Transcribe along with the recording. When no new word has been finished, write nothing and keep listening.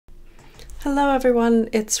Hello everyone,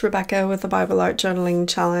 it's Rebekah with the Bible Art Journaling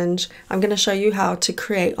Challenge. I'm going to show you how to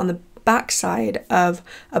create on the back side of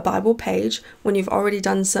a Bible page when you've already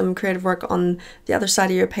done some creative work on the other side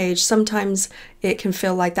of your page. Sometimes it can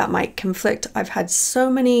feel like that might conflict. I've had so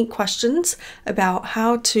many questions about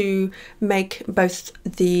how to make both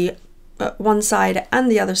the one side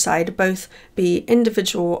and the other side both be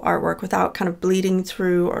individual artwork without kind of bleeding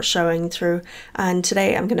through or showing through, and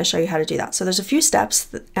today I'm going to show you how to do that. So there's a few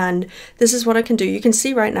steps and this is what I can do. You can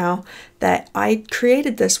see right now that I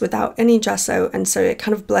created this without any gesso, and so it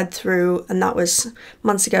kind of bled through, and that was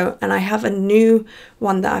months ago. And I have a new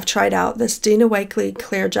one that I've tried out, this Dina Wakley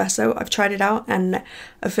clear gesso. I've tried it out and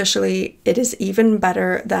officially it is even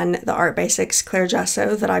better than the Art Basics clear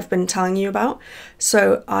gesso that I've been telling you about.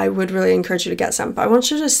 So I would really encourage you to get some, but I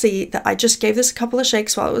want you to see that I just gave this a couple of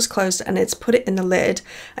shakes while it was closed and it's put it in the lid,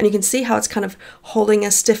 and you can see how it's kind of holding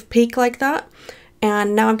a stiff peak like that.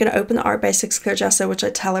 And now I'm going to open the Art Basics clear gesso, which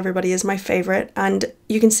I tell everybody is my favorite, and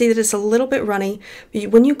you can see that it's a little bit runny.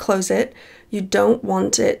 When you close it, you don't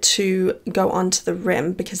want it to go onto the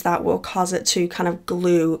rim because that will cause it to kind of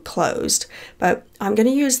glue closed. But I'm going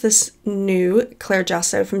to use this new clear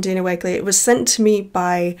gesso from Dina Wakley. It was sent to me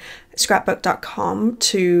by scrapbook.com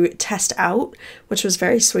to test out, which was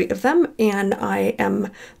very sweet of them, and I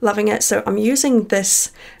am loving it. So I'm using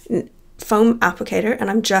this foam applicator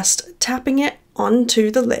and I'm just tapping it onto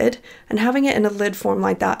the lid and having it in a lid form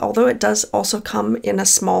like that, although it does also come in a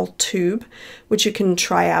small tube, which you can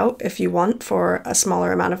try out if you want for a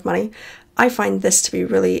smaller amount of money. I find this to be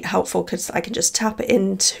really helpful because I can just tap it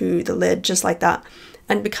into the lid just like that.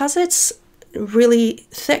 And because it's really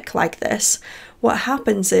thick like this, what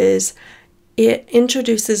happens is it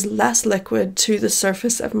introduces less liquid to the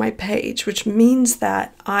surface of my page, which means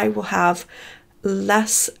that I will have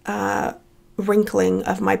less wrinkling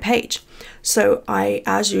of my page. So I,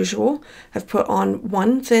 as usual, have put on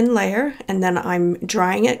one thin layer and then I'm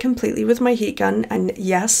drying it completely with my heat gun. And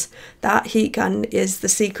yes, that heat gun is the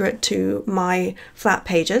secret to my flat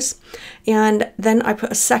pages. And then I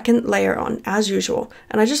put a second layer on as usual.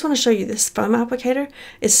 And I just want to show you this foam applicator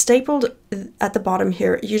is stapled at the bottom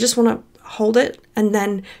here. You just want to hold it and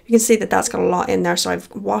then you can see that that's got a lot in there. So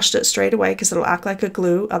I've washed it straight away because it'll act like a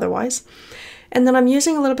glue otherwise. And then I'm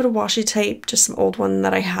using a little bit of washi tape, just some old one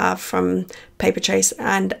that I have from Paper Chase,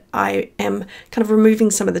 and I am kind of removing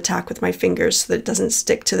some of the tack with my fingers so that it doesn't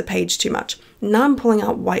stick to the page too much. Now I'm pulling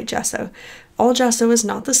out white gesso. All gesso is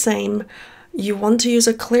not the same. You want to use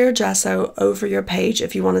a clear gesso over your page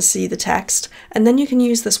if you want to see the text, and then you can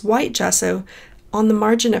use this white gesso on the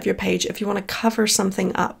margin of your page if you want to cover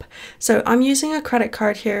something up. So I'm using a credit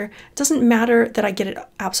card here. It doesn't matter that I get it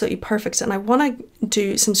absolutely perfect, and I want to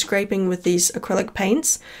do some scraping with these acrylic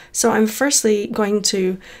paints. So I'm firstly going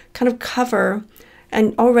to kind of cover,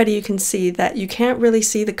 and already you can see that you can't really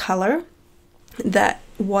see the color that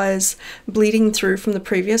was bleeding through from the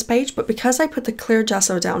previous page, but because I put the clear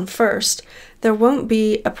gesso down first, there won't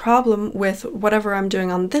be a problem with whatever I'm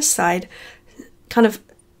doing on this side kind of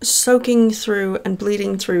soaking through and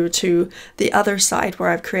bleeding through to the other side where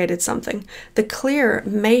I've created something. The clear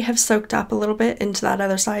may have soaked up a little bit into that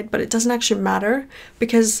other side, but it doesn't actually matter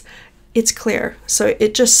because it's clear. So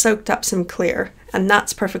it just soaked up some clear, and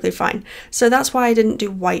that's perfectly fine. So that's why I didn't do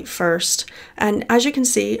white first. And as you can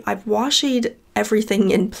see, I've washied everything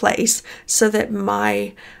in place so that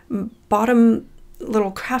my bottom little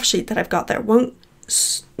craft sheet that I've got there won't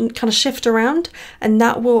kind of shift around, and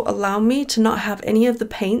that will allow me to not have any of the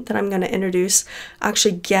paint that I'm going to introduce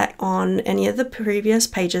actually get on any of the previous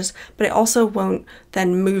pages, but it also won't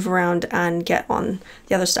then move around and get on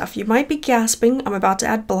the other stuff. You might be gasping, I'm about to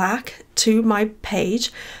add black to my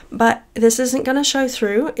page, but this isn't going to show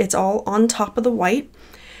through. It's all on top of the white.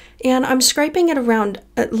 And I'm scraping it around,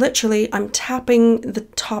 literally I'm tapping the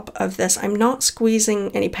top of this. I'm not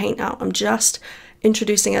squeezing any paint out, I'm just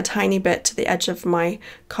introducing a tiny bit to the edge of my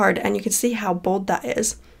card, and you can see how bold that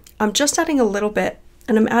is. I'm just adding a little bit,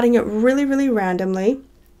 and I'm adding it really, really randomly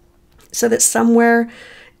so that somewhere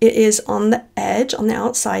it is on the edge, on the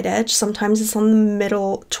outside edge. Sometimes it's on the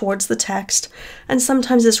middle towards the text, and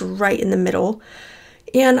sometimes it's right in the middle.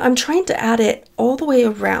 And I'm trying to add it all the way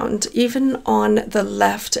around, even on the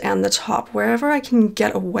left and the top, wherever I can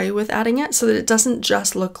get away with adding it, so that it doesn't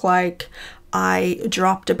just look like I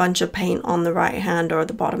dropped a bunch of paint on the right hand or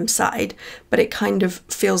the bottom side, but it kind of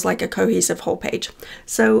feels like a cohesive whole page.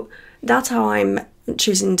 So that's how I'm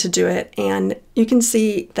choosing to do it, and you can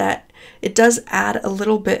see that it does add a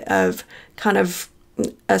little bit of kind of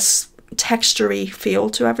a textury feel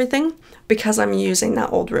to everything because I'm using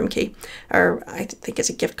that old room key, or I think it's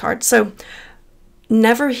a gift card. So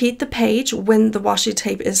Never heat the page when the washi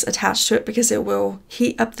tape is attached to it, because it will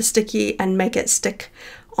heat up the sticky and make it stick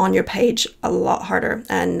on your page a lot harder,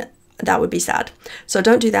 and that would be sad. So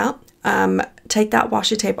don't do that. Take that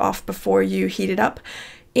washi tape off before you heat it up,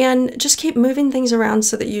 and just keep moving things around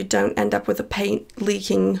so that you don't end up with the paint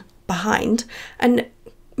leaking behind. And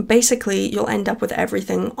basically you'll end up with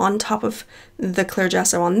everything on top of the clear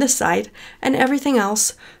gesso on this side, and everything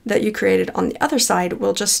else that you created on the other side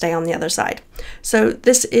will just stay on the other side. So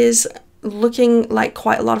this is looking like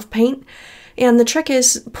quite a lot of paint, and the trick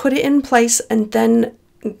is put it in place and then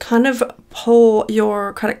kind of pull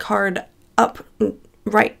your credit card up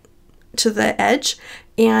right to the edge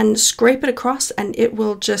and scrape it across, and it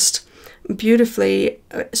will just beautifully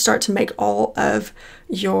start to make all of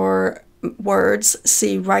your words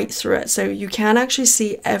see right through it. So you can actually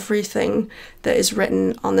see everything that is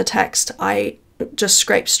written on the text. I just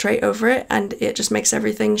scrape straight over it, and it just makes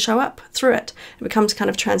everything show up through it. It becomes kind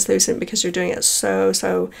of translucent because you're doing it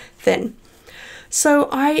so thin. So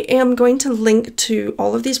I am going to link to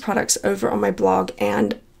all of these products over on my blog,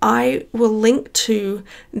 and I will link to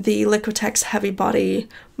the Liquitex Heavy Body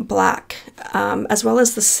Black, as well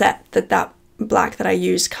as the set that black that I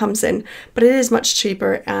use comes in, but it is much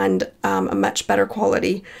cheaper and a much better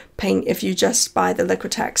quality paint if you just buy the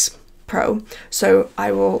Liquitex Pro. So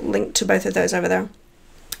I will link to both of those over there.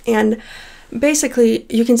 And basically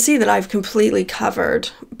you can see that I've completely covered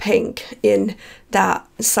pink in that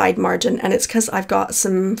side margin, and it's because I've got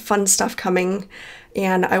some fun stuff coming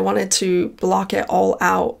and I wanted to block it all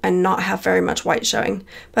out and not have very much white showing.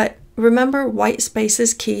 But remember, white space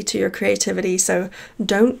is key to your creativity, so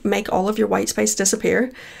don't make all of your white space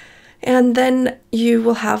disappear. And then you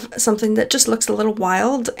will have something that just looks a little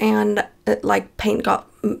wild and like paint got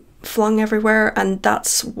flung everywhere, and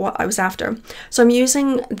that's what I was after. So I'm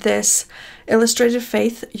using this Illustrated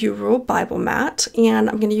Faith You Rule Bible mat, and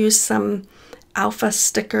I'm going to use some alpha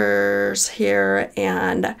stickers here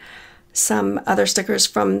and some other stickers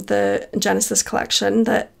from the Genesis collection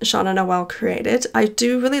that Shauna Noel created. I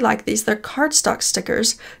do really like these. They're cardstock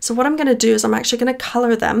stickers. So what I'm going to do is I'm actually going to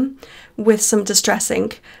color them with some Distress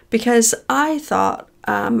ink, because I thought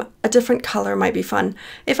a different color might be fun.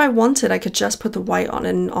 If I wanted, I could just put the white on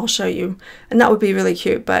and I'll show you, and that would be really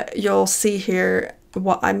cute, but you'll see here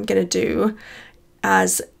what I'm going to do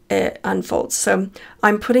as it unfolds. So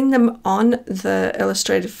I'm putting them on the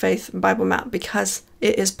Illustrated Faith Bible mat because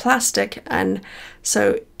it is plastic, and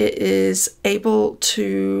so it is able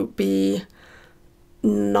to be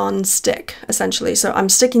non-stick essentially. So I'm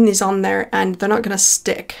sticking these on there and they're not going to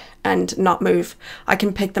stick and not move. I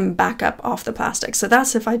can pick them back up off the plastic. So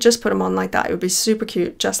that's if I just put them on like that. It would be super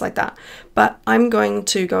cute just like that. But I'm going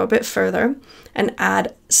to go a bit further and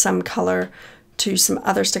add some color to some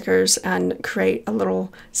other stickers and create a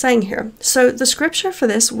little saying here. So the scripture for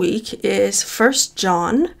this week is 1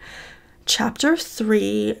 John chapter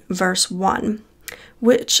 3 verse 1,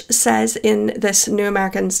 which says in this New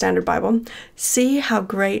American Standard Bible, "See how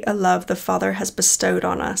great a love the Father has bestowed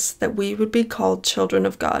on us, that we would be called children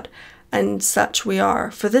of God, and such we are.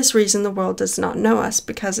 For this reason the world does not know us,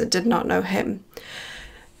 because it did not know him."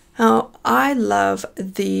 Now, I love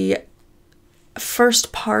the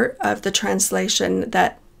first part of the translation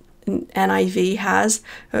that NIV has.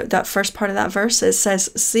 That first part of that verse, it says,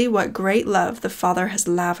 "See what great love the Father has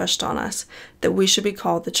lavished on us, that we should be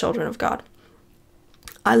called the children of God."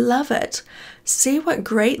 I love it. See what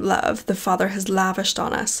great love the Father has lavished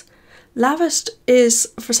on us. Lavished is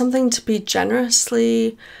for something to be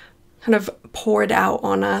generously kind of poured out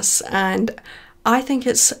on us, and I think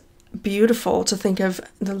it's beautiful to think of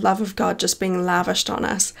the love of God just being lavished on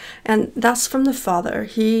us, and that's from the Father.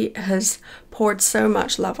 He has poured so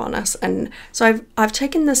much love on us, and so I've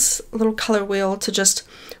taken this little color wheel to just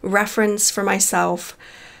reference for myself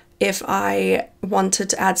if I wanted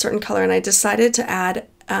to add certain color, and I decided to add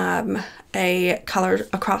a color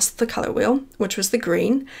across the color wheel, which was the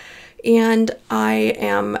green, and I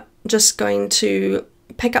am just going to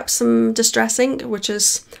pick up some Distress ink, which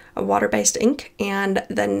is a water-based ink, and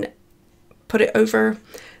then put it over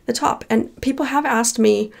the top. And people have asked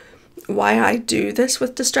me why I do this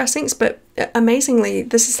with Distress inks, but amazingly,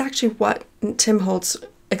 this is actually what Tim Holtz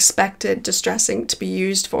expected Distress ink to be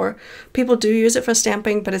used for. People do use it for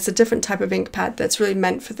stamping, but it's a different type of ink pad that's really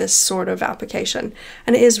meant for this sort of application,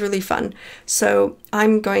 and it is really fun. So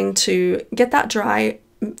I'm going to get that dry,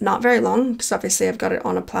 not very long, because obviously I've got it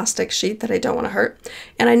on a plastic sheet that I don't want to hurt,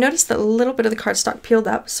 and I noticed that a little bit of the cardstock peeled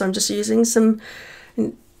up, so I'm just using some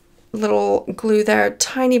little glue there,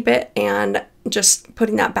 tiny bit, and just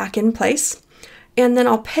putting that back in place. And then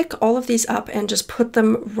I'll pick all of these up and just put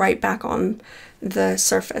them right back on the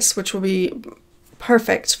surface, which will be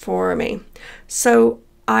perfect for me. So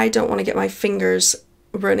I don't want to get my fingers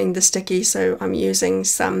ruining the sticky, so I'm using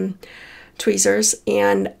some tweezers,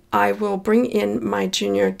 and I will bring in my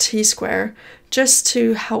junior T-square just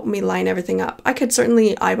to help me line everything up. I could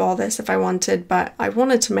certainly eyeball this if I wanted, but I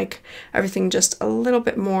wanted to make everything just a little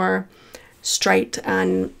bit more straight,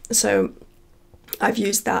 and so I've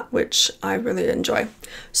used that, which I really enjoy.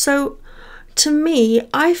 So to me,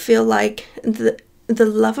 I feel like the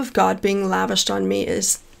love of God being lavished on me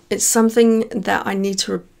it's something that I need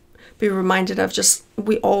to be reminded of. Just,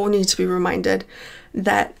 we all need to be reminded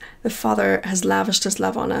that the Father has lavished his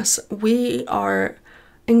love on us. We are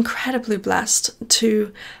incredibly blessed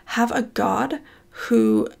to have a God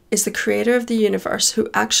who is the creator of the universe, who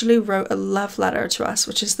actually wrote a love letter to us,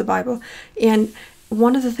 which is the Bible. And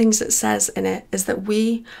one of the things it says in it is that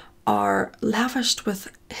we are lavished with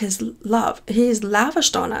his love. He is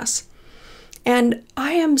lavished on us. And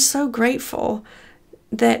I am so grateful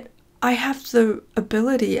that I have the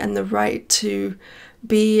ability and the right to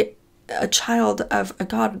be a child of a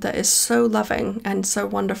God that is so loving and so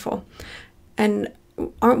wonderful. And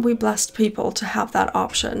aren't we blessed people to have that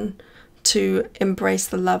option to embrace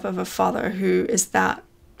the love of a Father who is that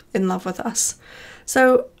in love with us?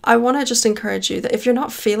 So I want to just encourage you that if you're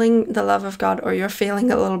not feeling the love of God, or you're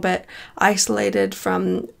feeling a little bit isolated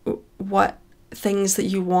from what things that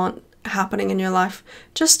you want happening in your life,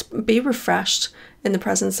 just be refreshed in the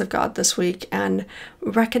presence of God this week and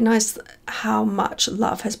recognize how much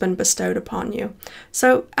love has been bestowed upon you.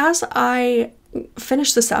 So as I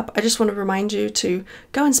finish this up, I just want to remind you to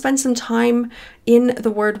go and spend some time in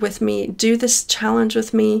the Word with me, do this challenge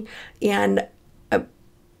with me, and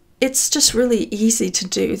it's just really easy to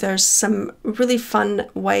do. There's some really fun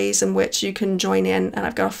ways in which you can join in, and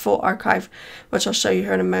I've got a full archive, which I'll show you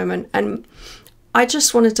here in a moment. And I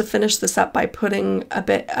just wanted to finish this up by putting a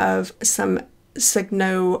bit of some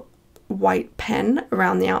Signo white pen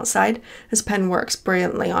around the outside. This pen works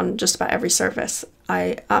brilliantly on just about every surface.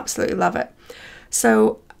 I absolutely love it.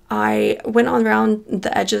 So I went on around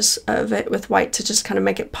the edges of it with white to just kind of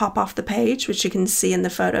make it pop off the page, which you can see in the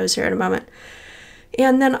photos here in a moment.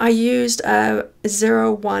 And then I used a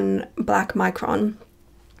 01 black micron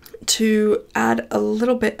to add a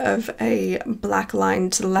little bit of a black line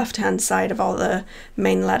to the left-hand side of all the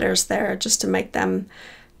main letters there, just to make them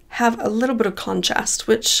have a little bit of contrast,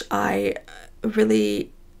 which I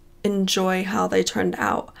really enjoy how they turned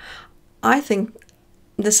out. I think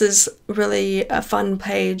this is really a fun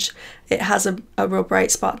page. It has a real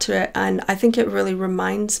bright spot to it, and I think it really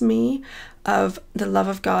reminds me of the love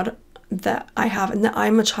of God that I have, and that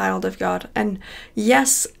I'm a child of God. And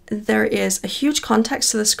yes, there is a huge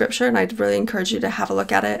context to the scripture, and I'd really encourage you to have a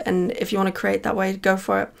look at it, and if you want to create that way, go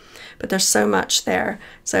for it. But there's so much there,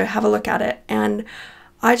 so have a look at it. And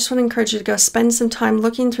I just want to encourage you to go spend some time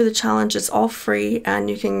looking through the challenge. It's all free, and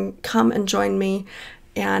you can come and join me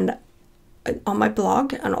and on my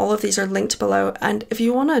blog, and all of these are linked below. And if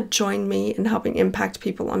you want to join me in helping impact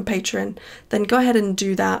people on Patreon, then go ahead and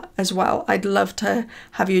do that as well. I'd love to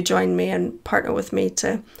have you join me and partner with me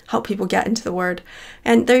to help people get into the Word.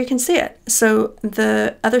 And there you can see it. So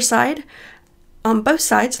the other side on both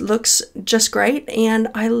sides looks just great, and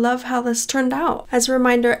I love how this turned out. As a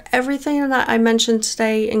reminder, everything that I mentioned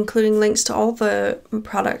today, including links to all the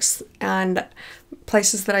products and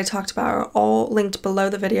places that I talked about, are all linked below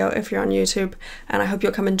the video if you're on YouTube, and I hope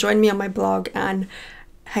you'll come and join me on my blog and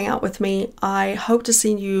hang out with me. I hope to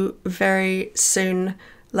see you very soon.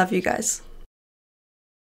 Love you guys.